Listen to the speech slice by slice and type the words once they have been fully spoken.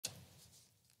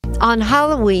On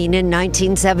Halloween in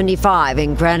 1975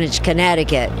 in Greenwich,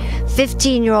 Connecticut,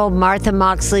 15-year-old Martha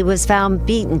Moxley was found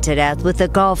beaten to death with a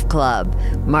golf club.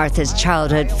 Martha's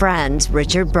childhood friends,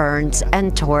 Richard Burns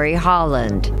and Tori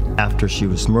Holland. After she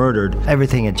was murdered,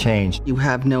 everything had changed. You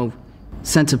have no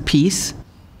sense of peace.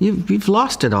 You've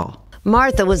lost it all.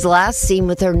 Martha was last seen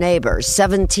with her neighbor,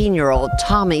 17-year-old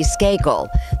Tommy Skakel.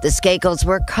 The Skakels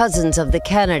were cousins of the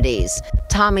Kennedys.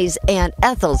 Tommy's Aunt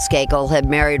Ethel Skakel had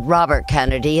married Robert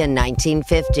Kennedy in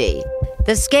 1950.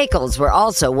 The Skakels were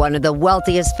also one of the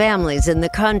wealthiest families in the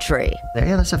country.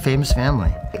 Yeah, that's a famous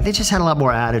family. They just had a lot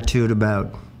more attitude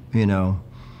about,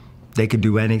 they could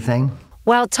do anything.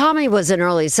 While Tommy was an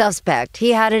early suspect,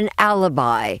 he had an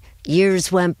alibi.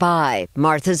 Years went by.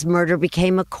 Martha's murder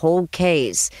became a cold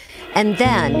case. And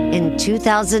then, in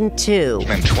 2002...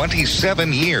 And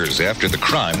 27 years after the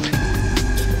crime...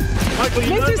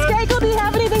 Mr. Skakel, do you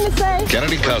have anything to say?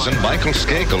 Kennedy cousin Michael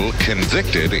Skakel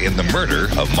convicted in the murder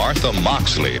of Martha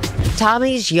Moxley.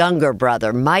 Tommy's younger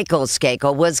brother, Michael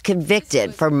Skakel, was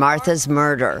convicted for Martha's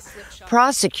murder.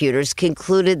 Prosecutors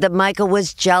concluded that Michael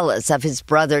was jealous of his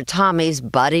brother Tommy's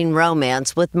budding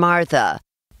romance with Martha.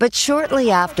 But shortly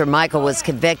after Michael was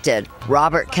convicted,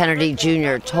 Robert Kennedy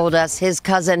Jr. told us his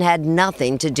cousin had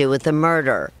nothing to do with the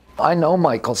murder. I know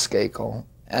Michael Skakel,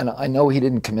 and I know he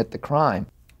didn't commit the crime.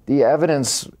 The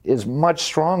evidence is much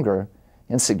stronger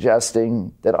in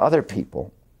suggesting that other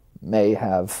people may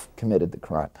have committed the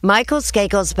crime. Michael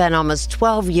Skakel spent almost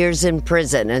 12 years in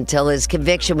prison until his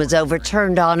conviction was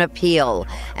overturned on appeal.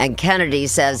 And Kennedy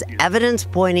says evidence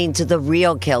pointing to the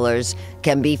real killers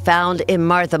can be found in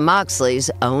Martha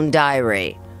Moxley's own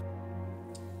diary.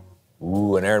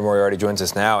 Ooh, and Erin Moriarty joins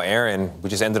us now. Erin, we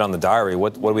just ended on the diary.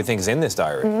 What do we think is in this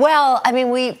diary? Well,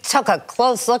 we took a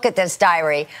close look at this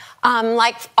diary.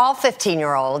 Like all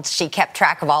 15-year-olds, she kept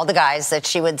track of all the guys that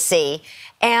she would see.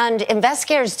 And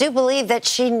investigators do believe that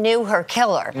she knew her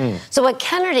killer. So what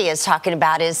Kennedy is talking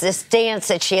about is this dance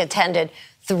that she attended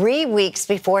 3 weeks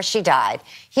before she died.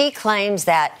 He claims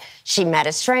that she met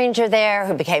a stranger there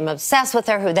who became obsessed with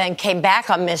her, who then came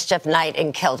back on mischief night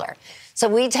and killed her. So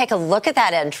we take a look at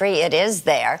that entry. It is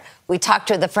there. We talked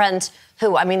to the friends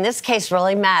who, this case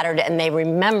really mattered, and they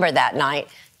remember that night.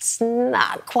 It's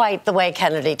not quite the way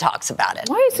Kennedy talks about it.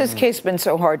 Why has this case been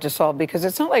so hard to solve? Because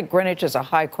it's not like Greenwich is a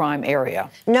high-crime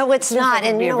area. No, it's not.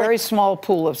 And a very small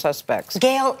pool of suspects.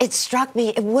 Gail, it struck me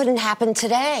it wouldn't happen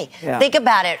today. Yeah. Think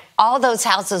about it. All those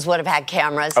houses would have had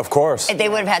cameras. Of course. They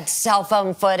would have had cell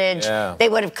phone footage. Yeah. They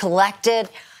would have collected.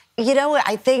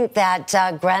 I think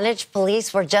that Greenwich police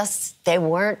they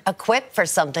weren't equipped for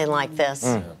something like this.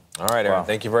 All right, Erin,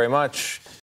 thank you very much.